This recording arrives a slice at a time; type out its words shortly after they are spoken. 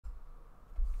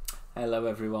Hello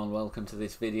everyone, welcome to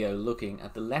this video looking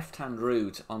at the left-hand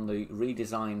route on the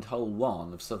redesigned hole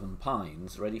 1 of Southern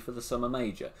Pines, ready for the Summer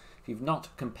Major. If you've not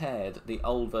compared the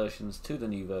old versions to the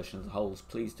new versions of the holes,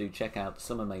 please do check out the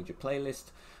Summer Major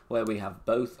playlist, where we have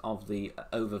both of the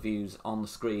overviews on the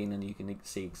screen and you can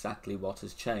see exactly what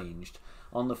has changed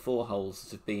on the 4 holes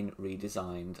that have been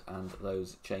redesigned, and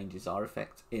those changes are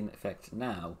in effect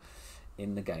now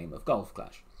in the game of Golf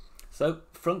Clash. So,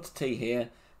 front tee here.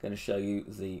 Going to show you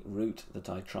the route that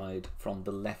I tried from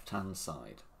the left hand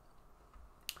side.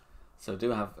 So I do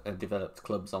have developed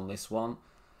clubs on this one.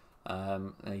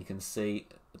 Now you can see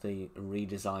the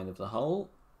redesign of the hole.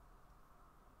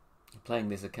 I'm playing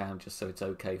this account just so it's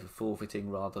okay for forfeiting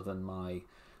rather than my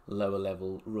lower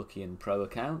level rookie and pro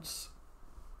accounts,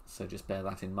 so just bear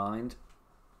that in mind.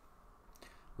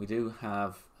 We do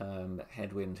have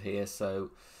headwind here, so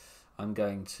I'm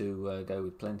going to go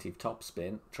with plenty of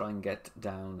topspin, try and get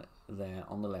down there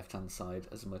on the left hand side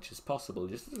as much as possible,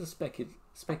 just as a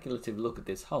speculative look at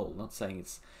this hole. Not saying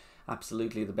it's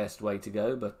absolutely the best way to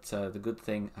go, but the good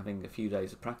thing, having a few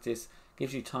days of practice,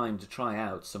 gives you time to try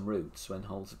out some routes when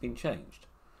holes have been changed.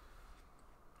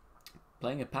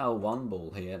 Playing a power 1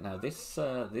 ball here. Now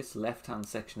this left hand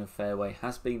section of fairway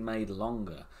has been made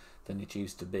longer than it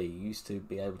used to be. You used to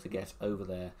be able to get over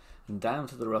there and down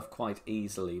to the rough quite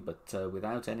easily, but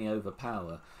without any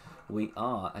overpower. We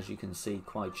are, as you can see,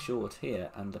 quite short here,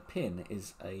 and the pin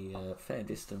is a fair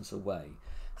distance away.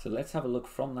 So let's have a look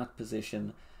from that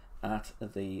position at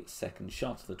the second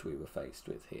shot that we were faced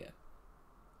with here.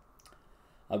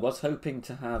 I was hoping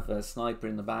to have a sniper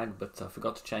in the bag, but I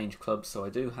forgot to change clubs, so I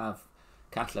do have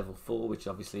Cat level 4, which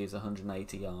obviously is a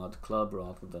 180 yard club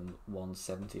rather than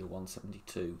 170 or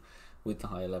 172 with the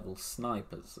higher level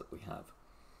snipers that we have.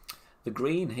 The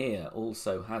green here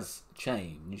also has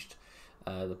changed.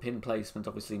 The pin placement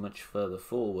obviously much further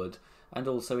forward, and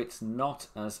also it's not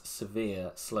as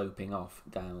severe sloping off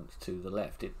down to the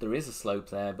left. There is a slope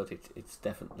there, but it's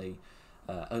definitely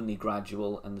only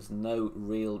gradual, and there's no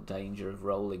real danger of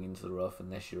rolling into the rough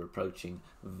unless you're approaching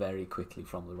very quickly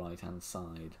from the right hand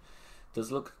side. Does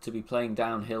look to be playing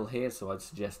downhill here, so I'd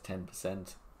suggest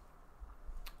 10%.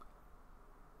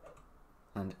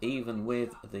 And even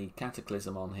with the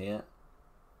Cataclysm on here,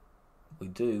 we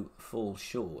do fall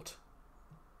short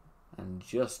and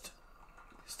just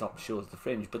stop short of the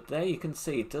fringe. But there you can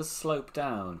see it does slope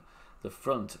down the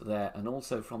front there, and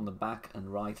also from the back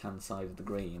and right hand side of the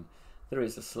green there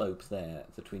is a slope there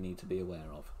that we need to be aware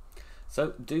of.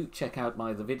 So do check out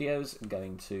my other videos. I'm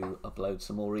going to upload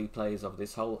some more replays of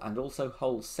this hole and also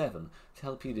hole 7 to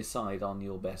help you decide on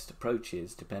your best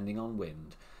approaches depending on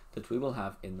wind that we will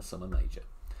have in the Summer Major.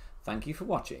 Thank you for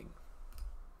watching.